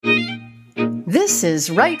This is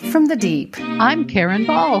Right from the Deep. I'm Karen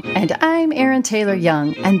Ball. And I'm Erin Taylor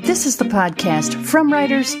Young. And this is the podcast from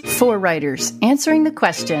writers for writers, answering the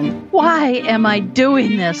question, why am I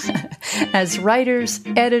doing this? As writers,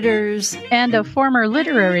 editors, and a former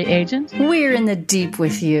literary agent, we're in the deep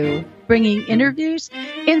with you. Bringing interviews,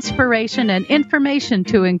 inspiration, and information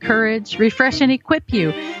to encourage, refresh, and equip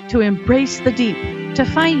you to embrace the deep, to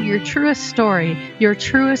find your truest story, your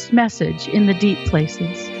truest message in the deep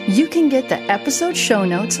places. You can get the episode show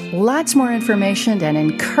notes, lots more information and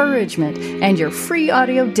encouragement, and your free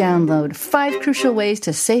audio download, 5 crucial ways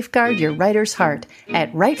to safeguard your writer's heart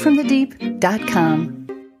at rightfromthedeep.com.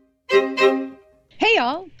 Hey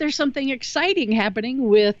y'all, there's something exciting happening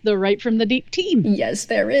with the Right from the Deep team. Yes,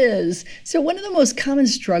 there is. So one of the most common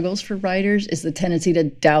struggles for writers is the tendency to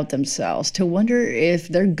doubt themselves, to wonder if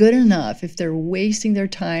they're good enough, if they're wasting their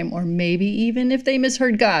time, or maybe even if they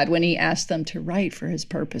misheard God when he asked them to write for his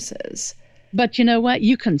purposes. But you know what?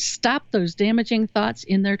 You can stop those damaging thoughts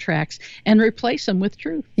in their tracks and replace them with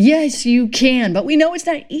truth. Yes, you can. But we know it's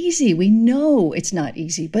not easy. We know it's not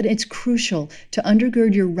easy, but it's crucial to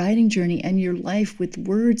undergird your writing journey and your life with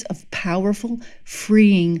words of powerful,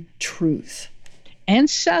 freeing truth. And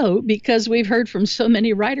so, because we've heard from so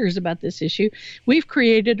many writers about this issue, we've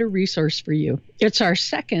created a resource for you. It's our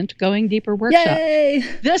second Going Deeper workshop. Yay!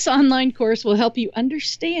 This online course will help you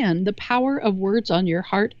understand the power of words on your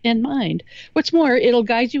heart and mind. What's more, it'll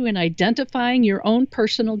guide you in identifying your own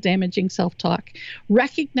personal damaging self-talk,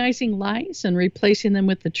 recognizing lies and replacing them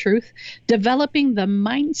with the truth, developing the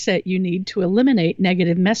mindset you need to eliminate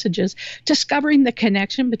negative messages, discovering the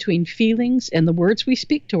connection between feelings and the words we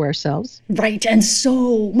speak to ourselves. Right, and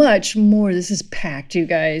so much more. This is packed, you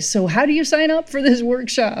guys. So how do you sign up for this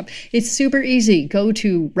workshop? It's super easy. Go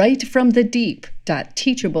to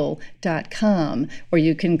rightfromthedeep.teachable.com, or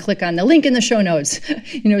you can click on the link in the show notes.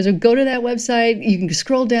 So go to that website. You can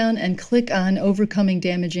scroll down and click on Overcoming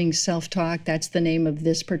Damaging Self-Talk. That's the name of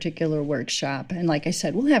this particular workshop. And like I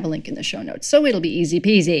said, we'll have a link in the show notes, so it'll be easy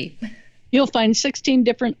peasy. You'll find 16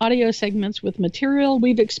 different audio segments with material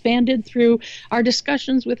we've expanded through our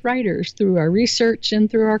discussions with writers, through our research, and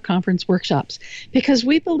through our conference workshops. Because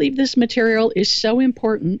we believe this material is so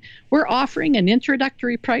important, we're offering an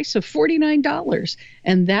introductory price of $49,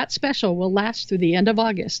 and that special will last through the end of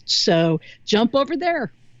August. So jump over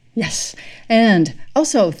there. Yes. And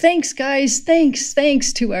also, thanks, guys.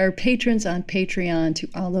 Thanks to our patrons on Patreon, to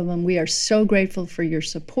all of them. We are so grateful for your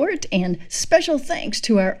support. And special thanks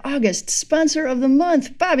to our August sponsor of the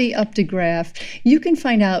month, Bobby Updegraff. You can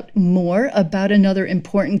find out more about another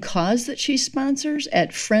important cause that she sponsors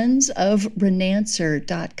at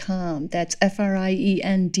friendsofrenacer.com. That's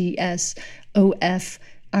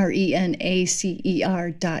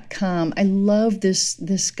FRIENDSOF.RENACER.com. I love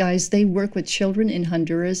this, guys. They work with children in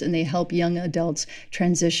Honduras, and they help young adults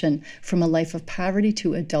transition from a life of poverty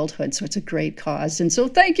to adulthood. So it's a great cause. And so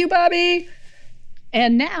thank you, Bobby.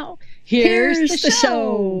 And now, here's the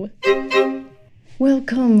show.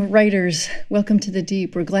 Welcome, writers. Welcome to the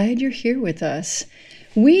Deep. We're glad you're here with us.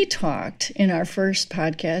 We talked in our first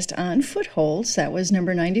podcast on footholds. That was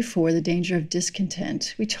number 94, The Danger of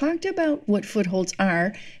Discontent. We talked about what footholds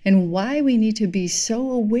are and why we need to be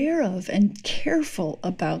so aware of and careful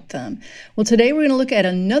about them. Well, today we're going to look at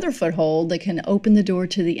another foothold that can open the door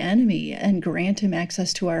to the enemy and grant him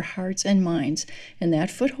access to our hearts and minds. And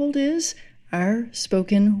that foothold is our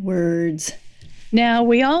spoken words. Now,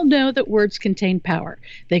 we all know that words contain power.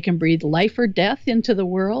 They can breathe life or death into the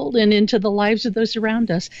world and into the lives of those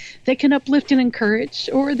around us. They can uplift and encourage,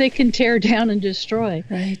 or they can tear down and destroy.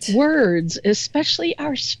 Right. Words, especially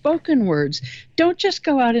our spoken words, don't just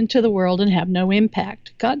go out into the world and have no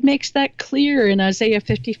impact. God makes that clear in Isaiah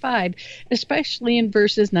 55, especially in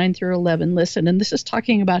verses 9 through 11. Listen, and this is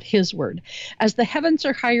talking about his word. As the heavens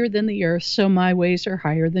are higher than the earth, so my ways are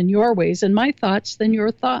higher than your ways, and my thoughts than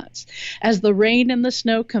your thoughts. As the rain and the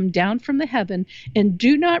snow come down from the heaven and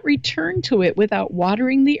do not return to it without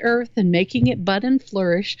watering the earth and making it bud and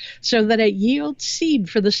flourish, so that it yields seed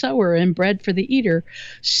for the sower and bread for the eater,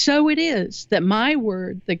 so it is that my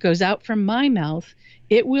word that goes out from my mouth,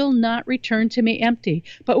 it will not return to me empty,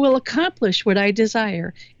 but will accomplish what I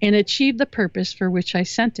desire and achieve the purpose for which I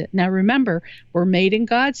sent it. Now remember, we're made in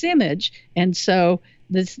God's image, and so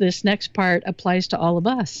this next part applies to all of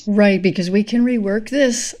us. Right, because we can rework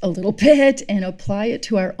this a little bit and apply it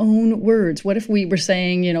to our own words. What if we were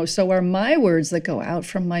saying, so are my words that go out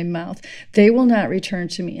from my mouth. They will not return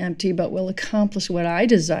to me empty, but will accomplish what I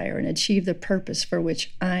desire and achieve the purpose for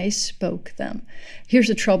which I spoke them. Here's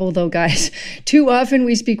the trouble, though, guys. Too often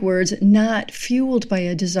we speak words not fueled by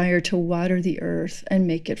a desire to water the earth and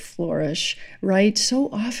make it flourish, right? So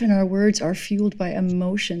often our words are fueled by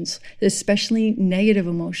emotions, especially negative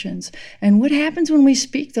emotions. And what happens when we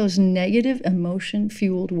speak those negative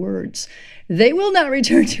emotion-fueled words? They will not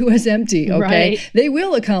return to us empty, okay? Right. They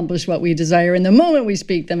will accomplish what we desire in the moment we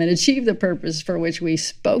speak them and achieve the purpose for which we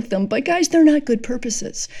spoke them. But guys, they're not good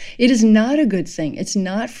purposes. It is not a good thing. It's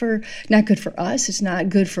not good for us. It's not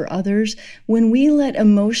good for others. When we let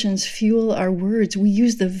emotions fuel our words, we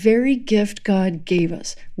use the very gift God gave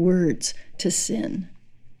us, words, to sin.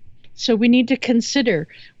 So we need to consider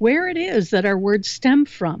where it is that our words stem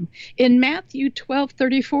from. In Matthew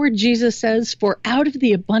 12:34, Jesus says, "For out of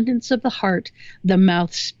the abundance of the heart, the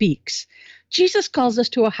mouth speaks." Jesus calls us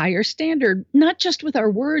to a higher standard, not just with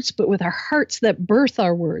our words, but with our hearts that birth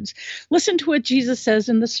our words. Listen to what Jesus says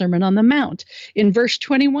in the Sermon on the Mount. In verse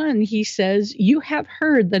 21, he says, "You have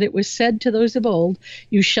heard that it was said to those of old,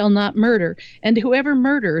 'You shall not murder,' and whoever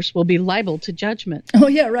murders will be liable to judgment." Oh,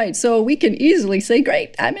 yeah, right. So we can easily say,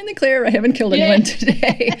 great, I'm in the clear. I haven't killed anyone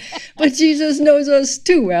today. But Jesus knows us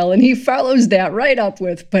too well, and he follows that right up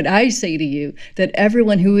with, "But I say to you that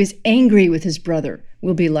everyone who is angry with his brother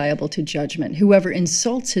will be liable to judgment. Whoever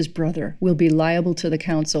insults his brother will be liable to the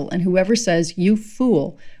council, and whoever says, 'You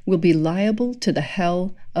fool,' will be liable to the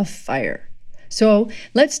hell of fire." So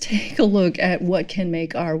let's take a look at what can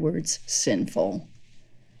make our words sinful.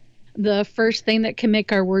 The first thing that can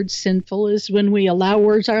make our words sinful is when we allow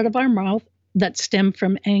words out of our mouth that stem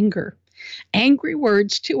from anger. Angry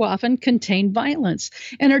words too often contain violence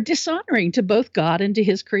and are dishonoring to both God and to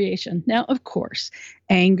his creation. Now, of course,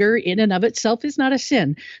 anger in and of itself is not a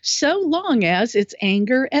sin, so long as it's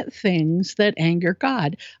anger at things that anger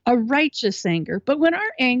God, a righteous anger. But when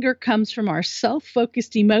our anger comes from our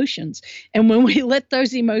self-focused emotions, and when we let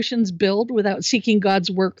those emotions build without seeking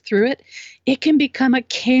God's work through it, it can become a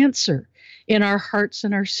cancer in our hearts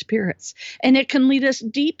and our spirits. And it can lead us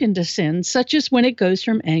deep into sin, such as when it goes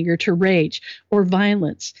from anger to rage or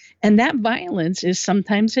violence. And that violence is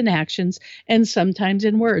sometimes in actions and sometimes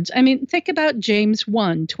in words. I mean, think about James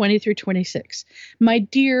 1:20-26. My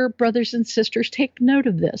dear brothers and sisters, take note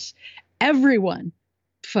of this. Everyone,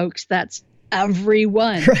 folks, that's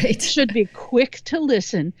everyone, Right. should be quick to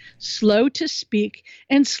listen, slow to speak,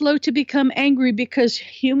 and slow to become angry, because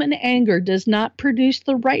human anger does not produce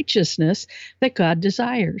the righteousness that God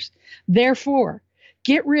desires. Therefore,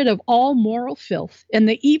 get rid of all moral filth and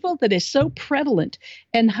the evil that is so prevalent,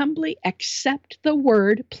 and humbly accept the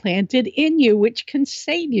word planted in you, which can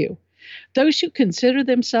save you. Those who consider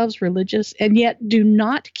themselves religious and yet do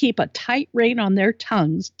not keep a tight rein on their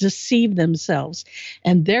tongues deceive themselves,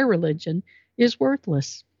 and their religion is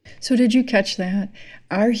worthless. So did you catch that?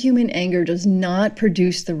 Our human anger does not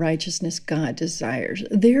produce the righteousness God desires.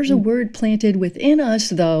 There's a word planted within us,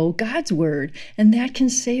 though, God's word, and that can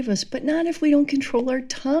save us, but not if we don't control our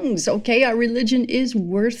tongues, okay? Our religion is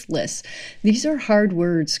worthless. These are hard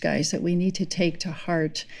words, guys, that we need to take to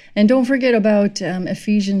heart. And don't forget about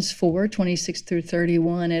Ephesians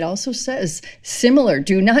 4:26-31. It also says, similar,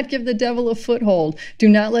 do not give the devil a foothold. Do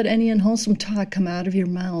not let any unwholesome talk come out of your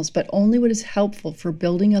mouths, but only what is helpful for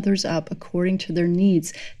building others up according to their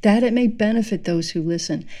needs, that it may benefit those who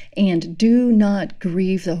listen. And do not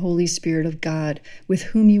grieve the Holy Spirit of God, with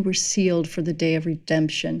whom you were sealed for the day of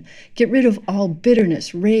redemption. Get rid of all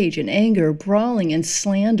bitterness, rage, and anger, brawling, and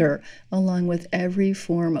slander, along with every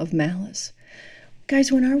form of malice. Guys,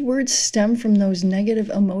 when our words stem from those negative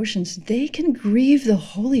emotions, they can grieve the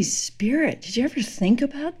Holy Spirit. Did you ever think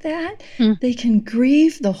about that? They can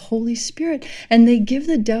grieve the Holy Spirit, and they give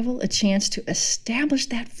the devil a chance to establish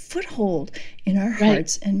that foothold in our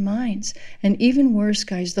hearts and minds. And even worse,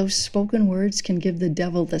 guys, those spoken words can give the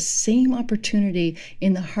devil the same opportunity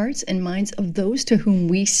in the hearts and minds of those to whom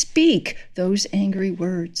we speak those angry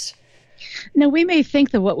words. Now, we may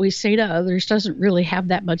think that what we say to others doesn't really have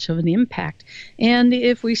that much of an impact. And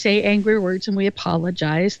if we say angry words and we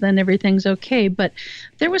apologize, then everything's okay. But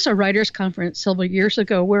there was a writers' conference several years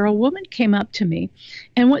ago where a woman came up to me,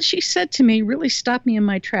 and what she said to me really stopped me in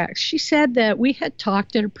my tracks. She said that we had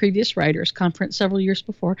talked at a previous writers' conference several years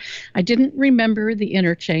before. I didn't remember the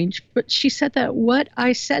interchange, but she said that what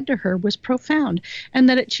I said to her was profound and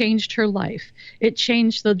that it changed her life. It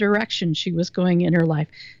changed the direction she was going in her life.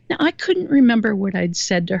 Now, I couldn't remember what I'd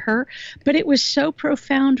said to her, but it was so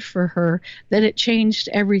profound for her that it changed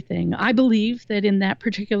everything. I believe that in that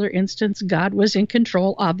particular instance, God was in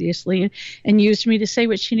control, obviously, and used me to say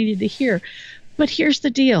what she needed to hear. But here's the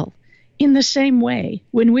deal. In the same way,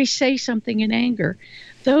 when we say something in anger,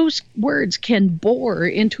 those words can bore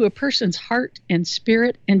into a person's heart and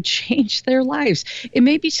spirit and change their lives. It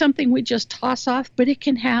may be something we just toss off, but it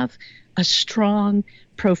can have a strong,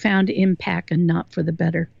 profound impact, and not for the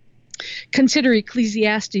better. Consider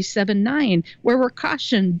Ecclesiastes 7:9, where we're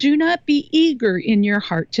cautioned, do not be eager in your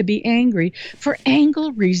heart to be angry, for anger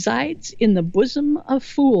resides in the bosom of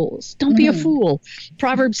fools. Don't be a fool.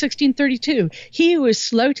 Proverbs 16:32, he who is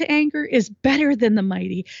slow to anger is better than the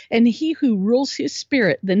mighty, and he who rules his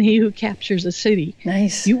spirit than he who captures a city.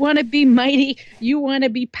 Nice. You want to be mighty, you want to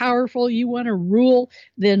be powerful, you want to rule,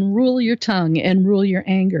 then rule your tongue and rule your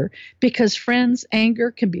anger. Because, friends, anger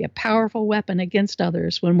can be a powerful weapon against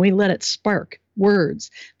others when we let it spark words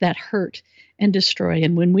that hurt and destroy.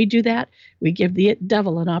 And when we do that, we give the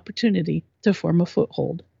devil an opportunity to form a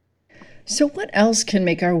foothold. So what else can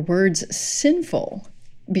make our words sinful?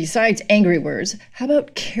 Besides angry words, how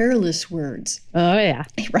about careless words? Oh, yeah.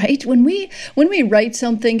 Right? When we write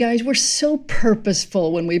something, guys, we're so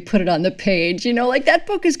purposeful when we put it on the page. Like that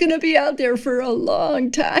book is going to be out there for a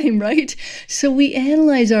long time, right? So we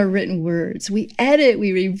analyze our written words. We edit,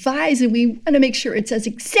 we revise, and we want to make sure it says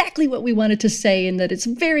exactly what we want it to say and that it's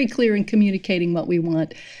very clear in communicating what we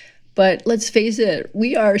want. But let's face it,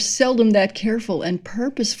 we are seldom that careful and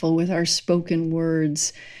purposeful with our spoken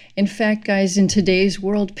words. In fact, guys, in today's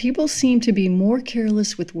world, people seem to be more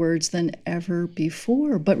careless with words than ever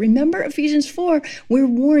before. But remember Ephesians 4, we're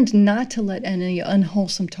warned not to let any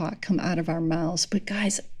unwholesome talk come out of our mouths. But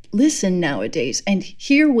guys, listen nowadays and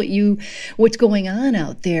hear what's going on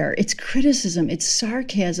out there. It's criticism, it's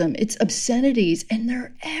sarcasm, it's obscenities, and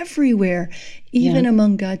they're everywhere, even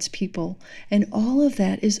among God's people. And all of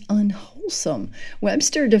that is unwholesome.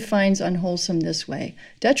 Webster defines unwholesome this way: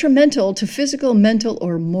 detrimental to physical, mental,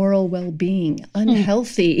 or moral well-being,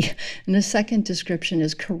 unhealthy. And the second description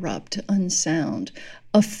is corrupt, unsound,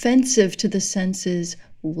 offensive to the senses,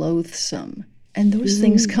 loathsome. And those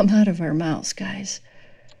things come out of our mouths, guys.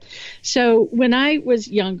 So when I was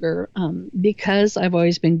younger, because I've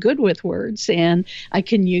always been good with words and I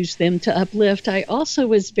can use them to uplift, I also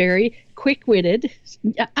was very quick-witted.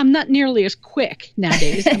 I'm not nearly as quick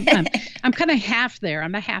nowadays. I'm kind of half there.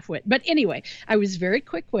 I'm a half-wit. But anyway, I was very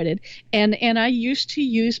quick-witted, and I used to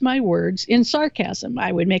use my words in sarcasm.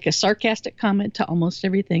 I would make a sarcastic comment to almost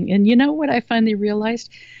everything. And you know what I finally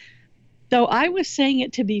realized? Though I was saying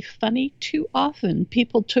it to be funny, too often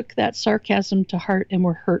people took that sarcasm to heart and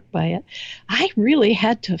were hurt by it. I really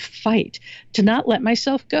had to fight to not let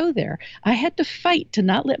myself go there. I had to fight to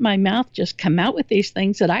not let my mouth just come out with these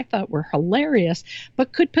things that I thought were hilarious,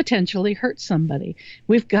 but could potentially hurt somebody.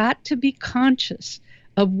 We've got to be conscious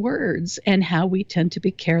of words and how we tend to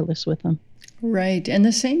be careless with them. Right. And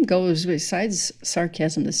the same goes, besides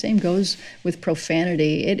sarcasm, the same goes with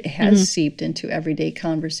profanity. It has seeped into everyday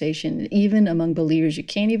conversation, even among believers. You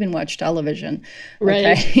can't even watch television.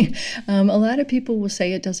 Right. Okay? A lot of people will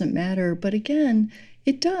say it doesn't matter, but again,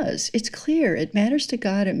 it does. It's clear. It matters to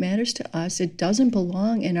God. It matters to us. It doesn't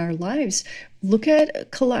belong in our lives. Look at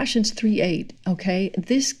Colossians 3:8, okay?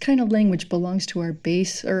 This kind of language belongs to our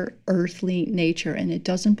baser earthly nature, and it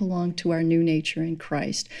doesn't belong to our new nature in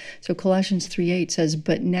Christ. So Colossians 3:8 says,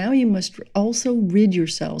 but now you must also rid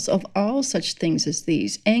yourselves of all such things as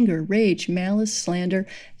these: anger, rage, malice, slander,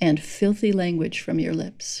 and filthy language from your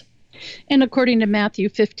lips. And according to Matthew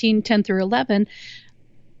 15:10-11,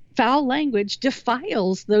 foul language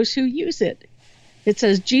defiles those who use it. It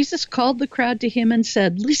says, Jesus called the crowd to him and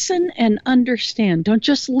said, listen and understand. Don't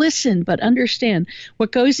just listen, but understand.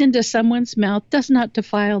 What goes into someone's mouth does not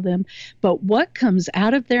defile them, but what comes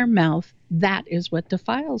out of their mouth, that is what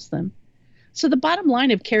defiles them. So the bottom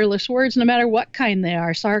line of careless words, no matter what kind they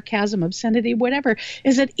are, sarcasm, obscenity, whatever,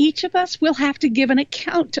 is that each of us will have to give an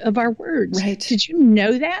account of our words. Right. Did you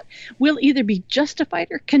know that? We'll either be justified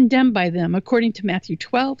or condemned by them, according to Matthew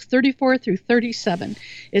 12:34-37.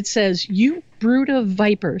 It says, you brood of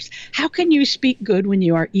vipers, how can you speak good when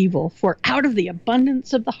you are evil? For out of the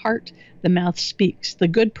abundance of the heart, the mouth speaks. The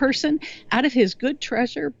good person out of his good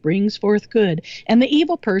treasure brings forth good, and the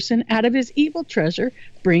evil person out of his evil treasure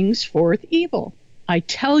brings forth evil. I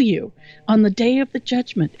tell you, on the day of the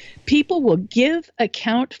judgment, people will give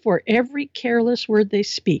account for every careless word they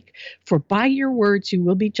speak. For by your words you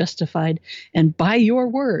will be justified, and by your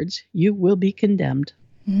words you will be condemned.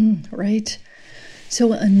 Right.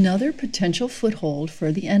 So, another potential foothold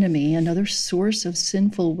for the enemy, another source of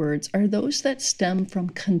sinful words, are those that stem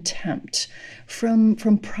from contempt, from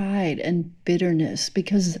pride and bitterness,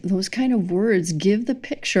 because those kind of words give the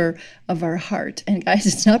picture of our heart. And guys,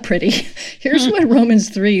 it's not pretty. Here's what Romans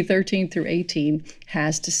 3:13 through 18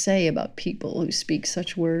 has to say about people who speak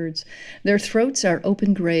such words. Their throats are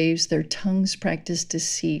open graves, their tongues practice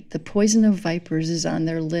deceit, the poison of vipers is on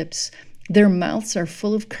their lips. Their mouths are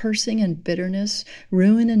full of cursing and bitterness.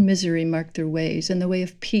 Ruin and misery mark their ways, and the way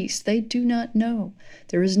of peace they do not know.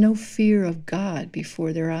 There is no fear of God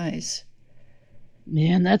before their eyes.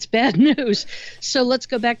 Man, that's bad news. So let's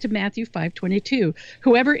go back to Matthew 5:22.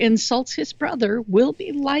 Whoever insults his brother will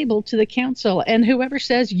be liable to the council, and whoever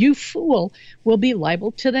says, "You fool," will be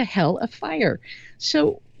liable to the hell of fire.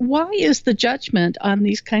 So why is the judgment on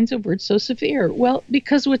these kinds of words so severe? Well,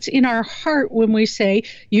 because what's in our heart when we say,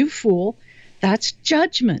 "You fool," that's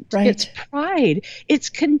judgment. Right. It's pride. It's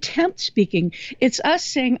contempt speaking. It's us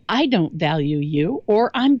saying, "I don't value you," or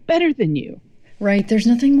 "I'm better than you." Right. There's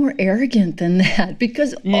nothing more arrogant than that,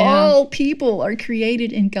 because all people are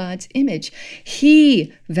created in God's image.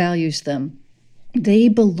 He values them. They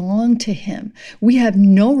belong to him. We have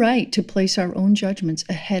no right to place our own judgments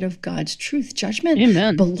ahead of God's truth. Judgment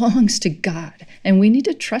belongs to God, and we need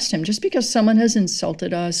to trust him. Just because someone has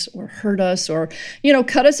insulted us or hurt us or,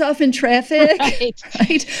 cut us off in traffic,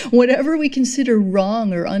 right? Whatever we consider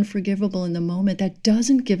wrong or unforgivable in the moment, that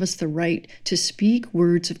doesn't give us the right to speak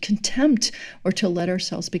words of contempt or to let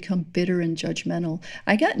ourselves become bitter and judgmental.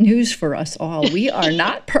 I got news for us all. We are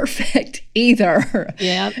not perfect either.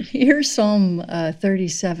 Yeah. Here's Psalm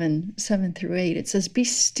 37, 7 through 8. It says, "Be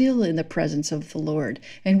still in the presence of the Lord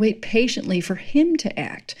and wait patiently for him to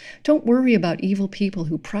act. Don't worry about evil people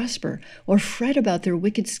who prosper or fret about their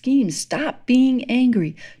wicked schemes. Stop being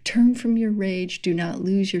angry. Turn from your rage. Do not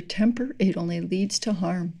lose your temper. It only leads to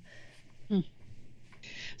harm."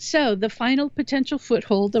 So the final potential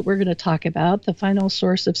foothold that we're going to talk about, the final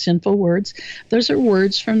source of sinful words, those are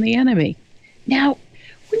words from the enemy. Now,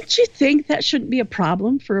 wouldn't you think that shouldn't be a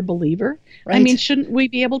problem for a believer? Right. I mean, shouldn't we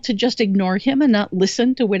be able to just ignore him and not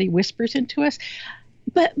listen to what he whispers into us?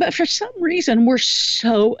 But for some reason, we're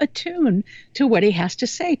so attuned to what he has to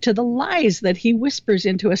say, to the lies that he whispers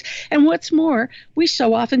into us. And what's more, we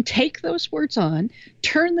so often take those words on,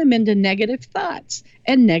 turn them into negative thoughts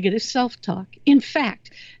and negative self-talk. In fact,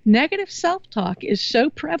 negative self-talk is so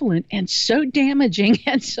prevalent and so damaging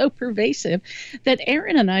and so pervasive that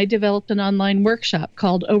Erin and I developed an online workshop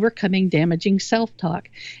called Overcoming Damaging Self-Talk.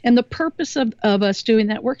 And the purpose of us doing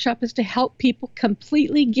that workshop is to help people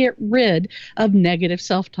completely get rid of negative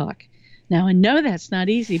self-talk. Now, I know that's not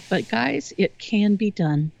easy, but guys, it can be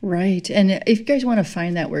done. Right. And if you guys want to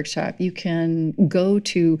find that workshop, you can go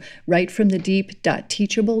to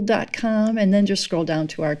writefromthedeep.teachable.com and then just scroll down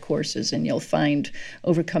to our courses and you'll find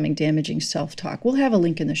Overcoming Damaging Self-Talk. We'll have a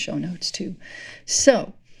link in the show notes too.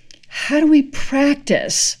 So, how do we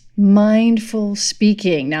practice mindful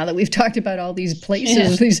speaking? Now that we've talked about all these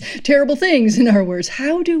places, these terrible things in our words,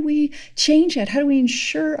 how do we change that? How do we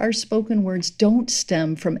ensure our spoken words don't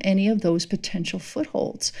stem from any of those potential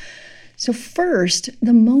footholds? So first,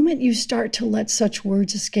 the moment you start to let such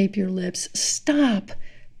words escape your lips, stop,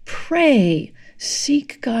 pray,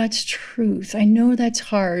 seek God's truth. I know that's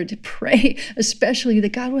hard. Pray, especially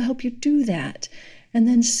that God will help you do that. And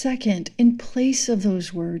then second, in place of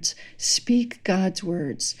those words, speak God's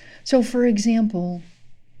words. So for example,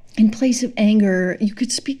 in place of anger, you could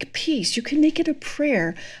speak peace. You can make it a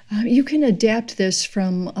prayer. You can adapt this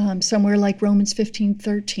from somewhere like Romans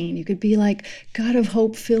 15:13. You could be like, "God of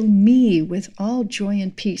hope, fill me with all joy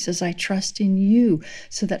and peace as I trust in you,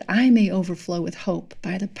 so that I may overflow with hope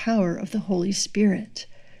by the power of the Holy Spirit."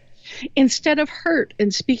 Instead of hurt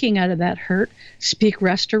and speaking out of that hurt, speak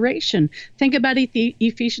restoration. Think about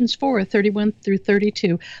Ephesians 4:31 through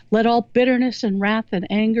 32. Let all bitterness and wrath and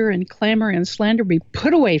anger and clamor and slander be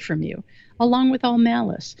put away from you, along with all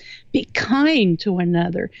malice. Be kind to one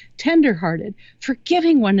another, tenderhearted,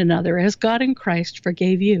 forgiving one another as God in Christ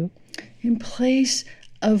forgave you. In place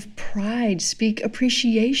of pride, speak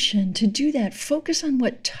appreciation. To do that, focus on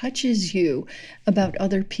what touches you about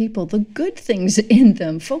other people, the good things in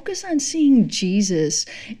them. Focus on seeing Jesus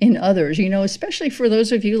in others, especially for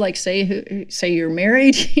those of you like say you're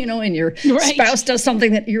married, and your spouse does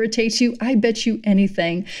something that irritates you. I bet you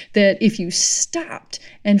anything that if you stopped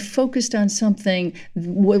and focused on something,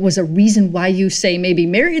 what was a reason why you say maybe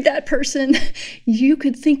married that person, you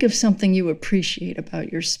could think of something you appreciate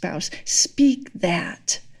about your spouse. Speak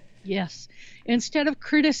that. Yes. Instead of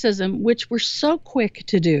criticism, which we're so quick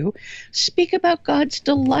to do, speak about God's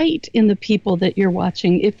delight in the people that you're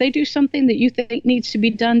watching. If they do something that you think needs to be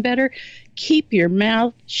done better, keep your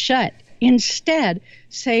mouth shut. Instead,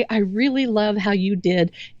 say, I really love how you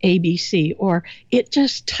did ABC, or it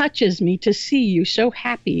just touches me to see you so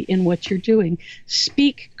happy in what you're doing.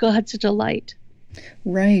 Speak God's delight.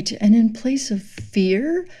 Right. And in place of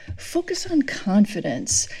fear, focus on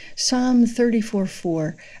confidence. Psalm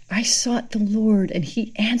 34:4, I sought the Lord, and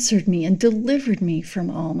he answered me and delivered me from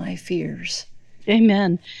all my fears.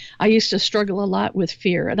 Amen. I used to struggle a lot with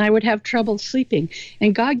fear, and I would have trouble sleeping.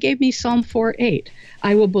 And God gave me Psalm 4:8.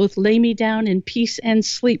 I will both lay me down in peace and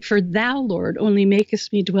sleep, for thou, Lord, only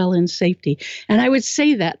makest me dwell in safety. And I would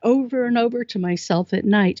say that over and over to myself at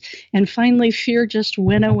night. And finally, fear just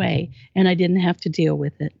went away, and I didn't have to deal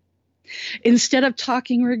with it. Instead of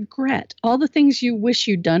talking regret, all the things you wish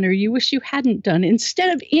you'd done or you wish you hadn't done, instead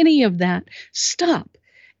of any of that, stop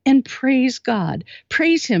and praise God.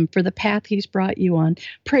 Praise him for the path he's brought you on.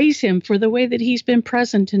 Praise him for the way that he's been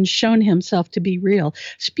present and shown himself to be real.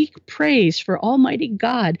 Speak praise for Almighty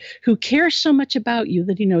God, who cares so much about you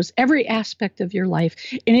that he knows every aspect of your life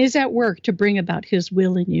and is at work to bring about his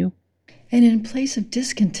will in you. And in place of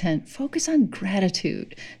discontent, focus on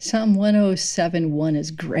gratitude. Psalm 107:1 is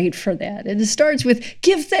great for that. And it starts with,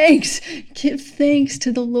 give thanks. Give thanks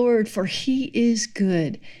to the Lord, for he is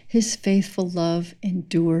good. His faithful love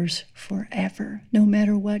endures forever. No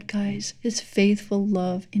matter what, guys, his faithful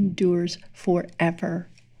love endures forever.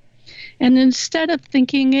 And instead of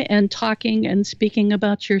thinking and talking and speaking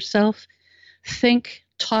about yourself, think,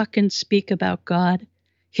 talk, and speak about God,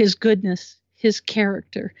 his goodness, his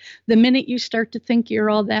character. The minute you start to think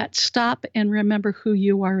you're all that, stop and remember who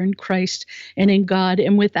you are in Christ and in God.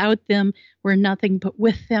 And without them, we're nothing, but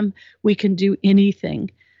with them, we can do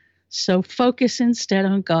anything. So focus instead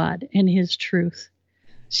on God and his truth.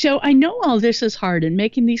 So I know all this is hard and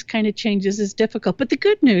making these kind of changes is difficult, but the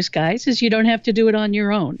good news, guys, is you don't have to do it on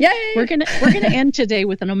your own. Yay! We're gonna end today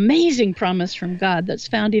with an amazing promise from God that's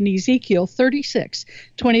found in Ezekiel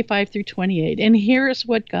 36:25-28. And here is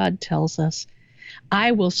what God tells us.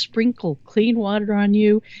 I will sprinkle clean water on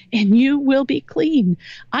you, and you will be clean.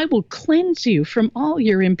 I will cleanse you from all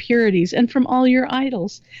your impurities and from all your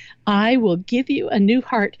idols. I will give you a new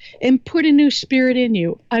heart and put a new spirit in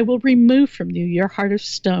you. I will remove from you your heart of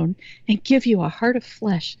stone and give you a heart of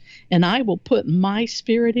flesh. And I will put my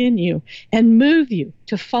spirit in you and move you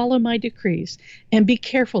to follow my decrees and be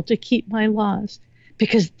careful to keep my laws.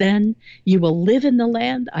 Because then you will live in the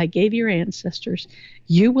land I gave your ancestors.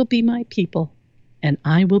 You will be my people, and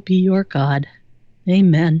I will be your God.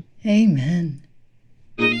 Amen. Amen.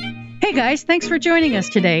 Hey guys, thanks for joining us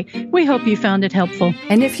today. We hope you found it helpful.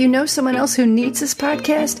 And if you know someone else who needs this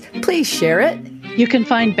podcast, please share it. You can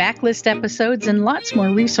find backlist episodes and lots more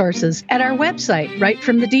resources at our website,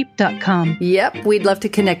 rightfromthedeep.com. Yep, we'd love to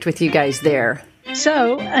connect with you guys there.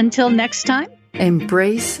 So, until next time,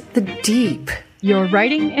 embrace the deep. Your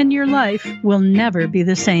writing and your life will never be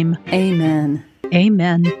the same. Amen.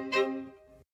 Amen.